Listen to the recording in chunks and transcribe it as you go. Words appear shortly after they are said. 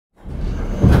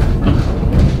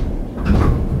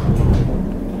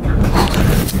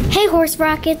Horse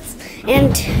Rockets,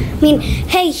 and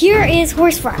hey, here is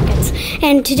Horse Rockets,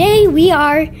 and today we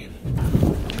are,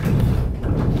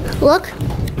 look,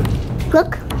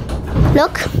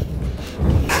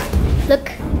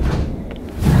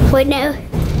 wait, no,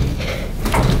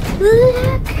 look,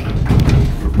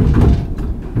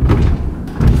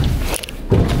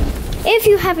 if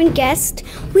you haven't guessed,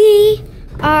 we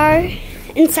are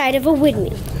inside of a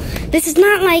windmill. This is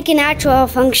not like an actual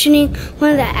functioning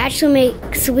one that actually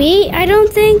makes wheat, I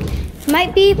don't think.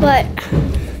 Might be, but...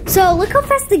 So, look how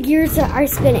fast the gears are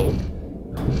spinning.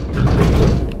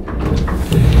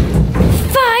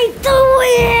 Fight the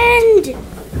wind!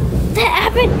 The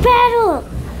epic battle!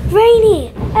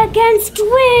 Rainey against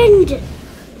wind!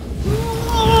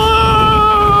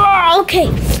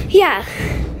 Okay, yeah.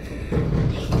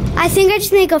 I think I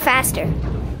just need to go faster.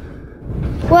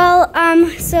 Well,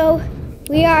 so...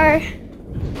 We are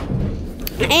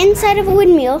inside of a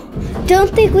windmill. Don't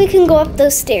think we can go up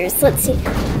those stairs. Let's see.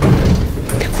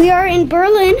 We are in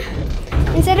Berlin,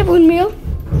 inside of a windmill.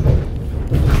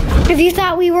 If you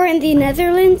thought we were in the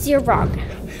Netherlands, you're wrong.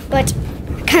 But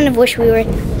I kind of wish we were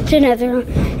in the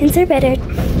Netherlands. They're better.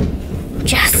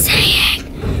 Just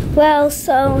saying. Well,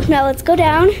 so now let's go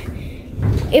down.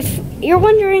 If you're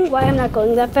wondering why I'm not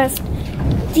going that fast,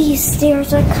 these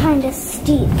stairs are kind of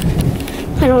steep.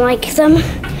 I don't like them.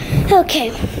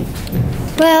 Okay.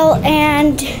 Well,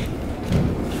 and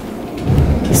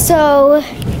so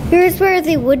here's where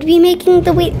they would be making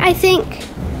the wheat, I think.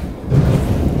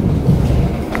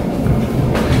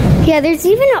 Yeah, there's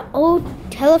even an old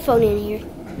telephone in here.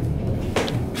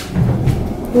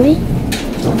 Really?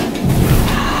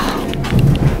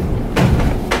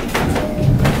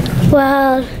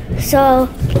 Well, so,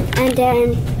 and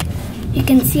then you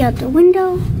can see out the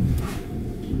window.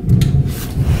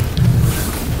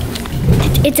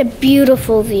 It's a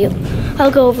beautiful view.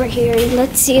 I'll go over here and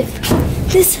let's see if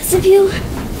this has a view.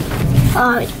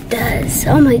 Oh, it does.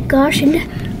 Oh my gosh, I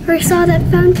never saw that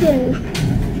fountain.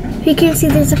 You can see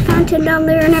there's a fountain down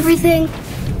there and everything.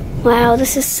 Wow,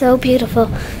 this is so beautiful.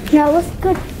 Now let's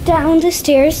go down the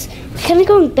stairs. We're kind of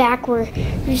going backward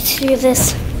through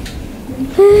this.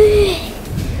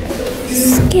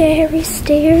 Scary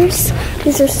stairs.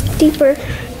 These are steeper.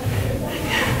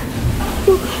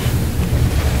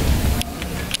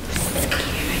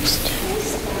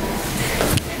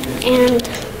 And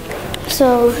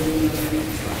so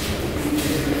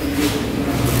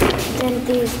then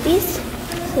there's these.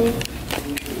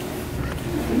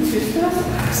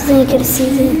 So then you get to see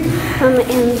the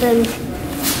and then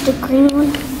the green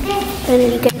one. Then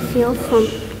you get a feel from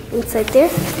inside there.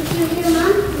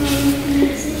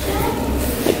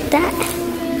 Like that.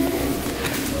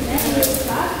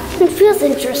 It feels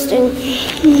interesting.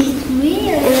 And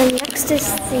then next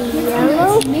is the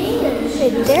yellow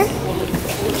right there.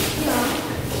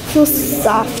 Feels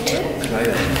soft,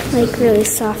 like really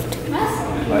soft.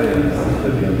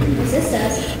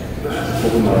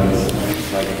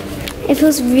 It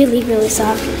feels really, really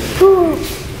soft. Ooh.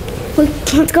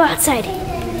 Let's go outside.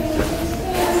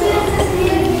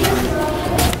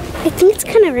 I think it's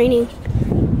kind of raining.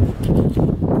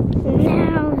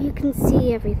 Now you can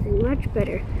see everything much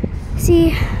better.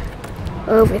 See,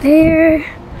 over there,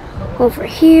 over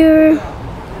here.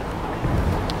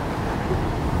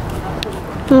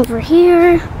 Over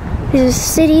here, there's a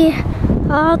city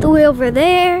all the way over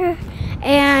there,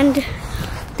 and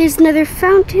there's another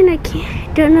fountain.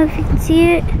 Don't know if you can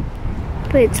see it,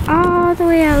 but it's all the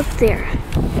way out there,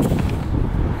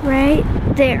 right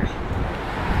there.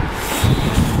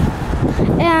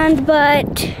 And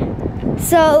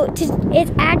so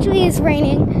it actually is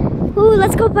raining. Ooh,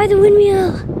 let's go by the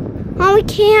windmill. Oh, we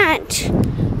can't.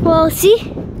 Well, see,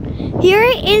 here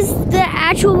is the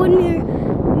actual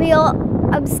windmill.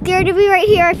 I'm scared to be right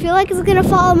here. I feel like it's gonna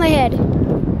fall on my head.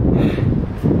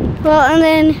 Well, and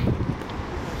then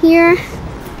here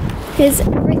is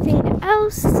everything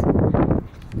else.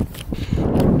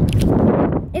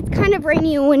 It's kind of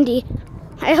rainy and windy.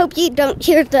 I hope you don't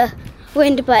hear the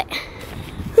wind, but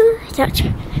touch.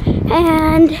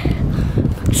 And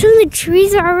some of the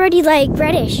trees are already like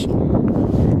reddish. See,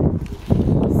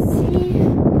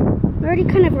 already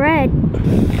kind of red.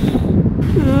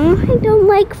 Oh, I don't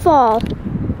like fall.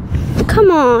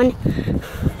 Come on.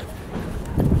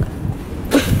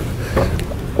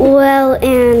 Well,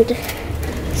 and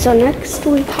so next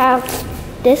we have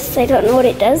this. I don't know what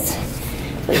it does.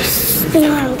 We just spin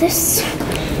around this.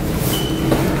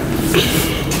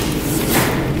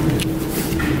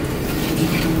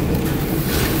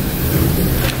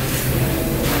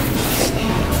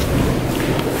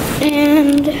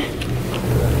 And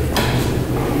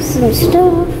some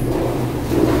stuff,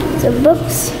 some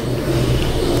books.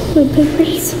 with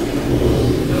papers.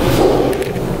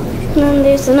 And then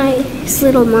there's a nice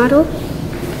little model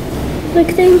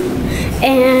like thing.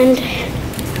 And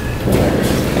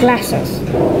glasses.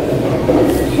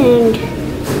 And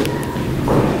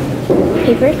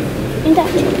paper. And that.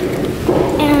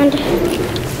 And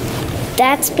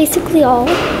that's basically all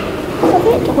of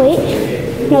it. Wait.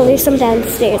 No, there's some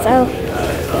downstairs.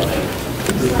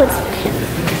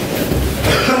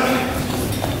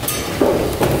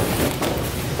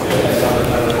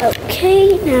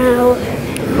 Okay, now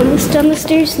almost done the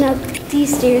stairs. Now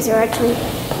these stairs are actually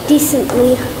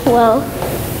decently well.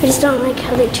 I just don't like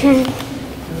how they turn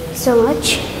so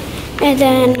much. And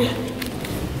then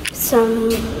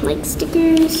some like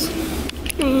stickers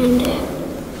and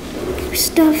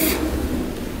stuff.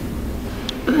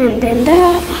 And then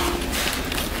that.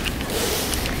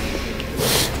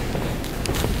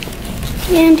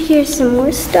 And here's some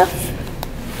more stuff.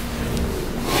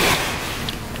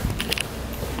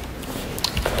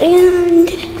 And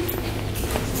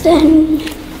then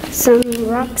some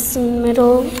rocks and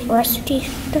metal rusty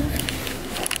stuff.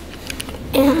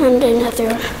 And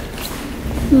another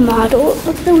model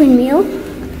of the windmill.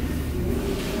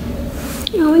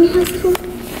 Oh, and it has some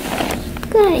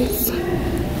guys.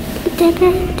 Decker,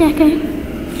 and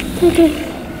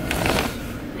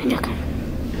okay.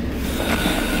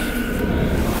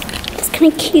 It's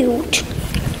kind of cute.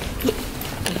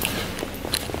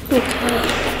 Okay.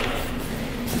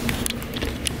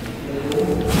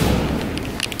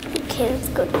 Okay, let's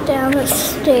go down the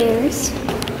stairs.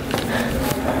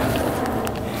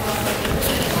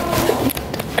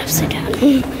 Upside down.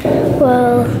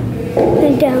 Well,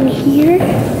 and down here,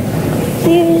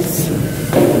 there's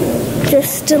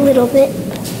just a little bit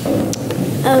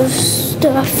of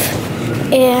stuff.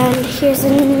 And here's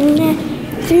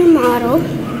another model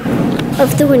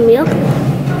of the windmill.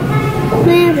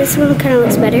 Yeah, this one kind of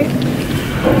looks better.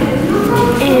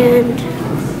 And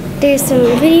there's some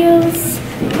videos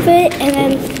of it. And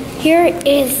then here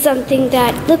is something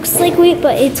that looks like wheat,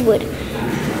 but it's wood.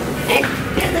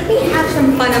 Let me have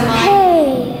some fun of mine.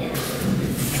 Hey!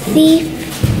 See?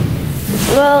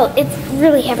 Well, it's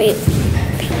really heavy.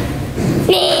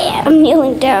 Yeah, I'm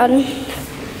kneeling down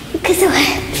because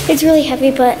it's really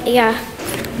heavy, but yeah.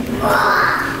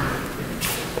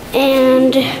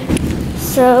 And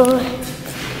so,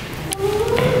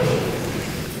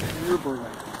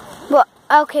 well,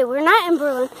 okay, we're not in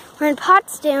Berlin. We're in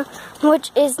Potsdam,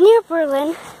 which is near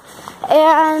Berlin.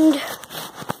 And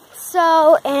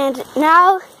so, and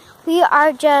now we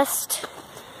are just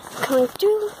coming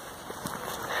through.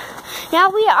 Now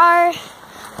we are,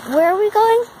 where are we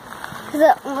going?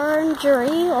 The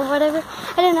orangery or whatever.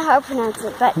 I don't know how to pronounce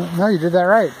it, but... No, you did that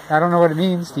right. I don't know what it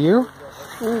means. Do you?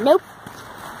 Nope.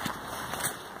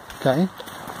 Okay.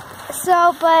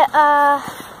 So, but,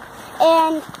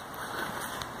 and,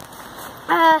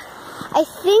 I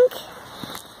think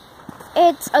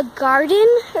it's a garden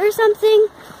or something,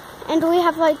 and we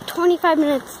have like 25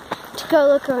 minutes to go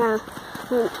look around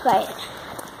by it.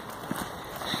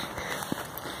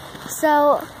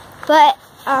 So, but,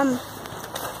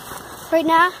 right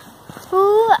now,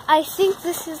 I think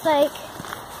this is like,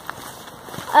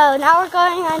 oh, now we're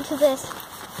going on to this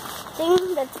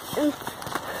thing that's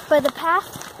by the path,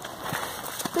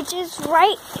 which is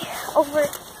right over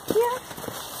here.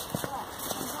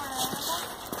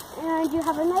 And you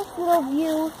have a nice little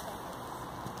view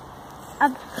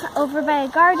up over by a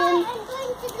garden.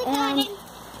 And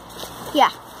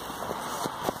yeah.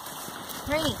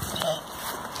 Rainey.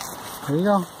 There you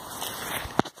go.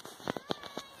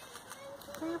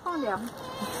 Put your phone down.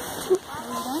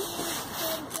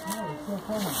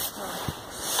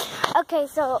 Okay,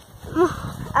 so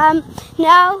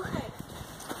now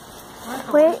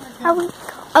where are we?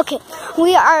 Okay,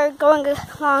 we are going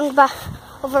along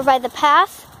over by the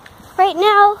path right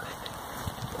now,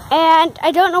 and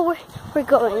I don't know where we're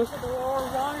going.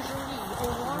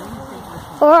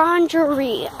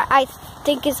 Orangery, I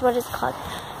think is what it's called.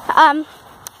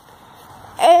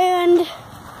 And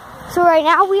so right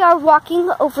now we are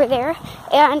walking over there,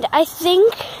 and I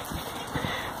think,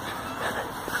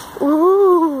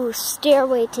 ooh,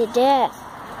 Stairway to Death.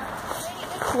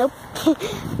 Nope.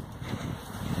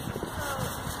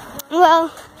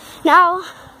 Well, now,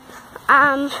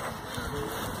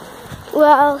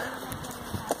 well,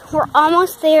 we're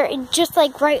almost there, just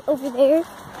like right over there.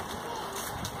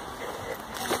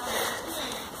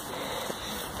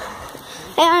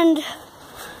 And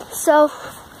so,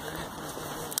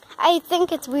 I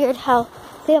think it's weird how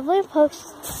they have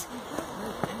lampposts.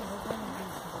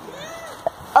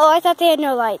 Oh, I thought they had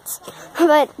no lights.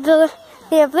 But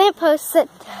they have lampposts that,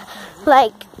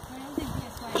 like,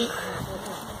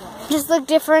 just look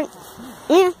different.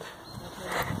 Yeah.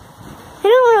 They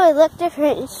don't really look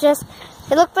different. It's just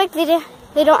they look like they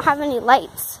don't have any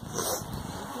lights.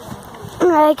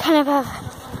 I kind of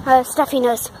have a stuffy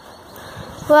nose.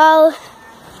 Well,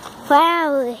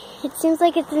 wow. It seems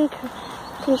like it's in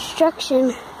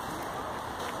construction.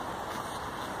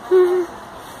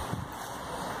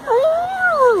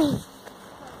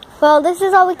 Well, this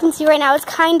is all we can see right now. It's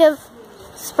kind of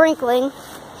sprinkling.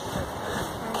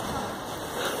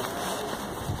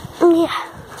 Yeah.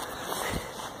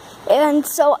 And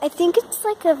so I think it's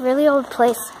like a really old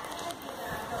place.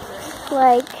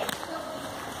 Like,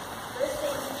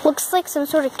 looks like some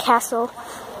sort of castle.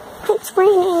 It's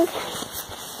raining.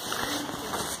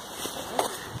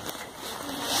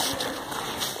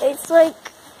 It's like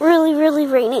really, really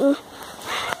raining.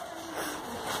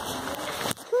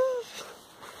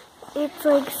 It's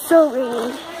like so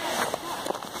raining.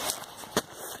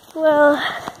 Well,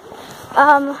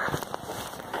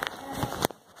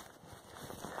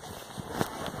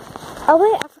 oh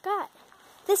wait, I forgot.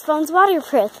 This phone's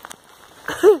waterproof.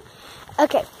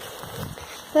 Okay.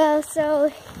 Well,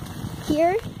 so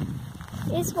here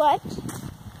is what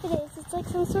it is. It's like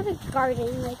some sort of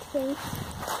garden-like thing.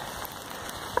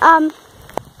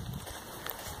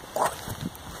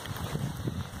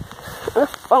 The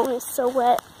phone is so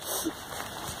wet.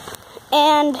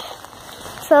 And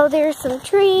so there's some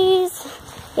trees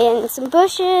and some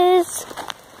bushes.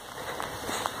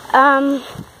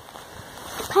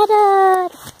 Ta-da!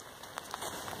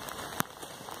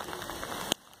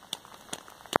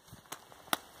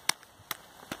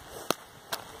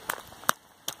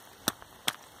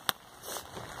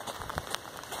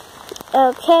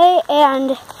 Okay,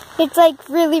 and it's like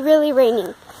really, really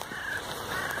raining.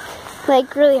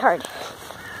 Like really hard.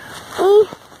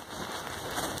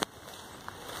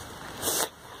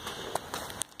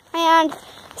 And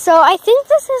so I think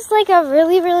this is like a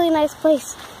really, really nice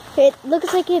place. It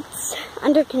looks like it's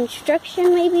under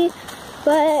construction maybe,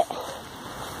 but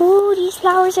ooh, these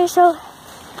flowers are so...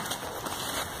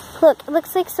 Look, it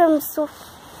looks like some sort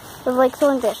of like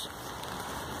thornbush.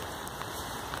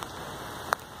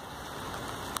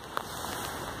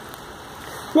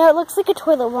 No, it looks like a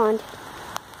toilet wand.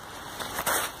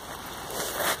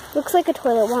 Looks like a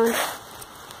toilet wand.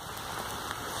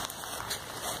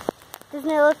 Doesn't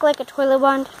it look like a toilet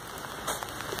wand?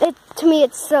 To me,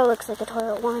 it so looks like a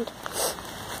toilet wand.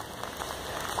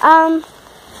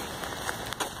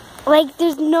 Like,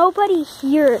 there's nobody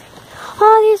here.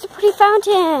 Oh, there's a pretty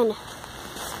fountain.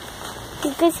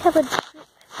 You guys have a drip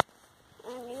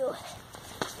on you.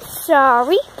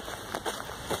 Sorry.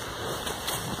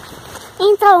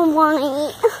 It's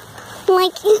alright.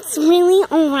 Like, it's really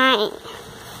alright.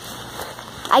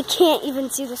 I can't even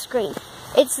see the screen.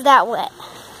 It's that wet.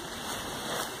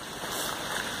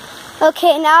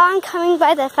 Okay, now I'm coming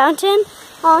by the fountain.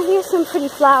 Oh, here's some pretty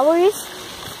flowers.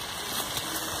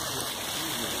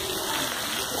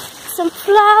 Some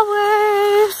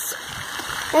flowers.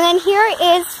 And then here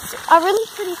is a really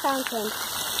pretty fountain.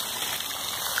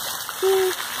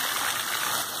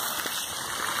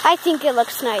 I think it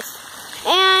looks nice.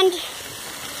 And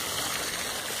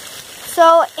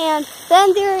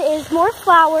then there is more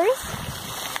flowers.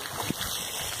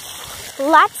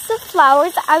 Lots of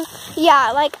flowers.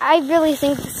 I really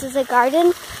think this is a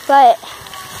garden, but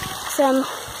some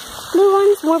blue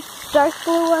ones, more dark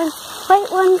blue ones,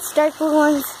 white ones, dark blue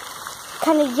ones,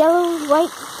 kind of yellow,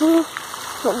 white, blue,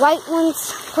 but white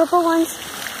ones, purple ones.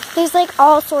 There's like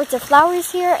all sorts of flowers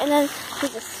here, and then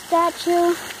there's a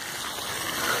statue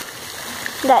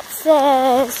that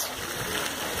says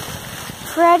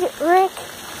Frederick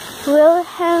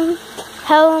Wilhelm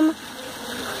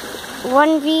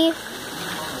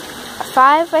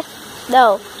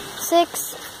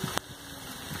 6.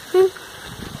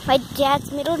 My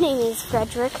dad's middle name is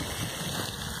Frederick.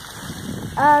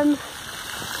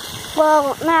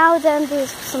 Well, now then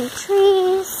there's some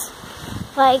trees.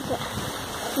 Like,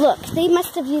 look, they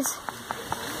must have used,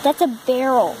 that's a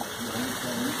barrel.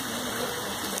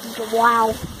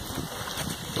 Wow.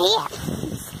 Yeah,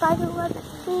 spider web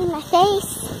in my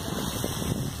face.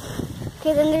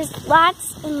 Okay, then there's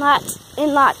lots and lots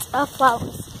and lots of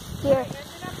flowers here.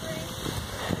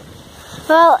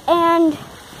 Well, and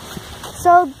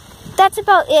so that's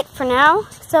about it for now.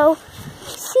 So,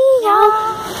 see ya.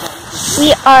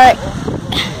 We are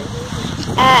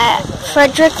at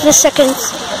Frederick II's,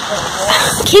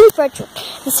 King Frederick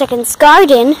II's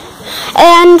garden.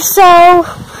 And so,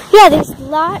 yeah, there's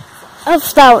lots of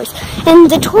flowers. And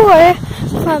the tour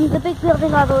from the big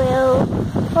building all the way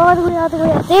up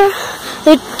there,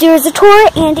 there's a tour,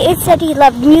 and it said he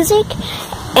loved music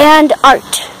and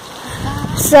art.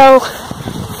 So,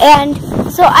 And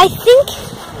so I think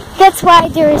that's why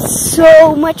there is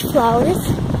so much flowers.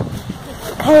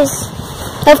 Because,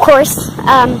 of course,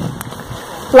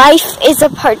 life is a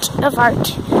part of art.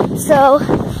 So,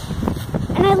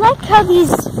 and I like how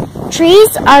these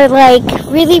trees are like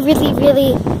really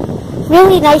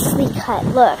nicely cut.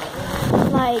 Look,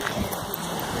 like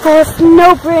there's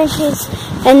no branches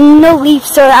and no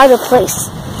leaves are out of place.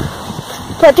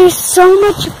 But there's so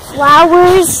much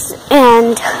flowers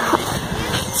and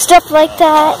stuff like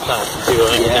that.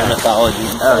 Yeah, mythology.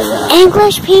 Oh yeah.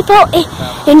 English people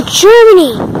in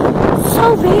Germany.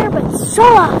 So rare, but so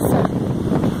awesome.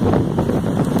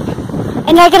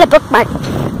 And I got a bookmark.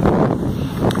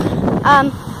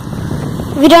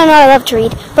 If you don't know, I love to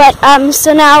read. But,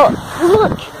 so now,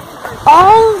 look.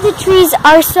 All the trees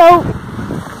are so,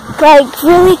 like,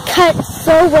 really cut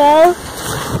so well.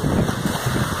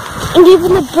 And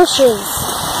even the bushes.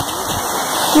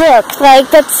 Look, like,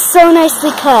 that's so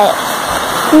nicely cut.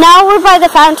 Now we're by the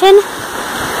fountain,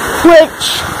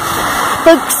 which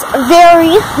looks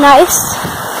very nice.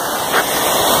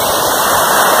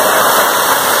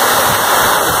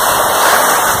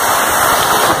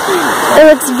 It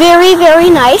looks very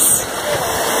nice.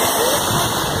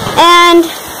 And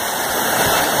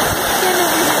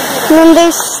then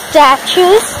there's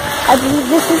statues. I believe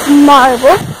this is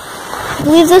marble. I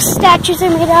believe those statues are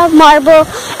made out of marble.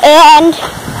 And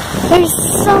there's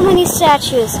so many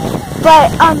statues.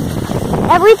 But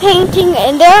every painting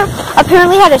in there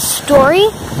apparently had a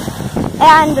story.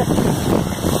 And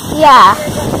yeah.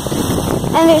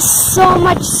 And there's so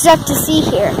much stuff to see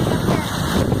here.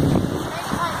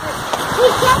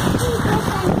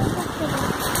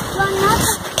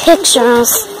 Pictures.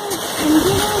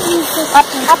 Up.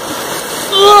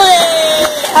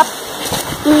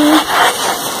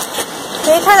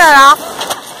 Can you turn that off?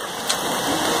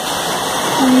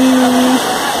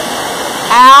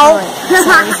 Ow. Just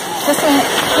saying.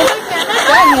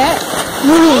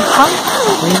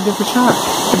 We can get the shot.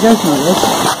 You guys know this.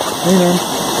 Hey, man.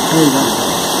 There you go.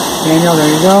 Daniel, there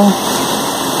you go.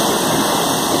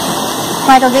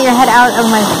 Michael, get your head out of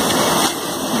my...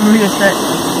 Read a set.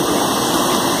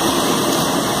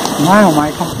 Smile,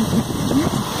 Michael.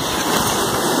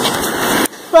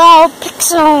 Well,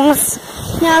 pixels.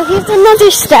 Now here's another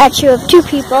statue of two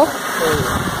people.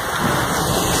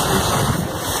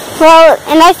 Well,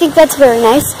 and I think that's very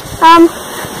nice.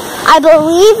 I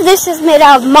believe this is made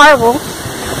out of marble.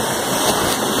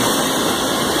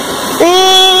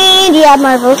 And yeah,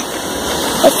 marble.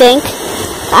 I think.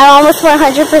 I'm almost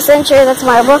 100% sure that's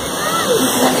marble.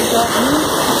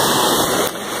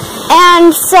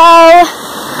 And so,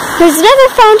 there's another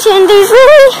fountain. There's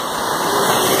really...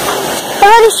 I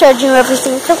already showed you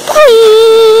everything, so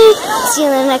bye! See you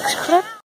in the next clip.